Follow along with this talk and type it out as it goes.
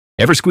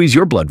Ever squeeze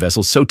your blood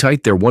vessels so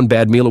tight they're one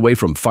bad meal away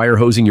from fire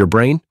hosing your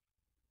brain?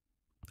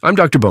 I'm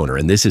Dr. Boner,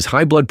 and this is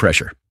high blood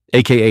pressure,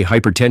 aka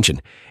hypertension,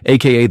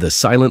 aka the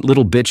silent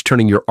little bitch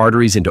turning your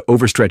arteries into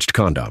overstretched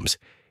condoms.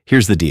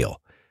 Here's the deal.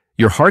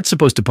 Your heart's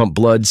supposed to pump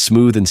blood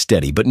smooth and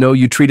steady, but no,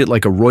 you treat it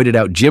like a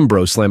roided-out gym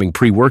bro slamming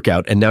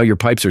pre-workout, and now your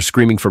pipes are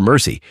screaming for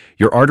mercy.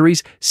 Your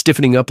arteries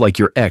stiffening up like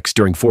your ex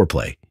during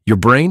foreplay. Your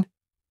brain?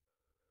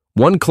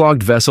 One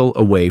clogged vessel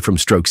away from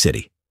stroke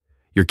city.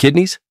 Your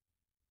kidneys?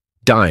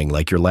 Dying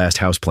like your last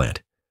houseplant.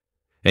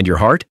 And your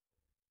heart?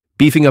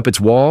 Beefing up its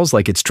walls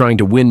like it's trying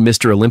to win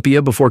Mr.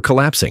 Olympia before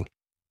collapsing.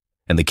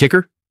 And the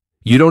kicker?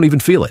 You don't even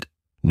feel it.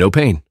 No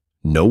pain.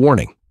 No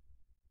warning.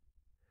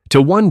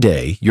 Till one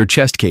day, your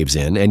chest caves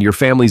in and your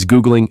family's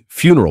Googling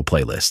funeral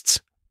playlists.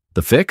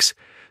 The fix?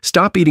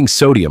 Stop eating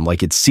sodium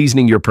like it's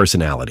seasoning your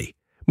personality.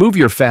 Move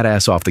your fat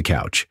ass off the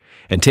couch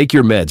and take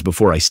your meds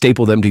before I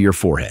staple them to your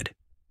forehead.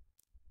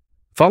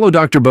 Follow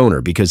Dr.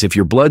 Boner, because if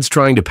your blood's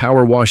trying to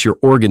power wash your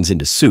organs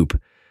into soup,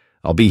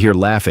 I'll be here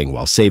laughing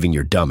while saving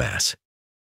your dumb ass.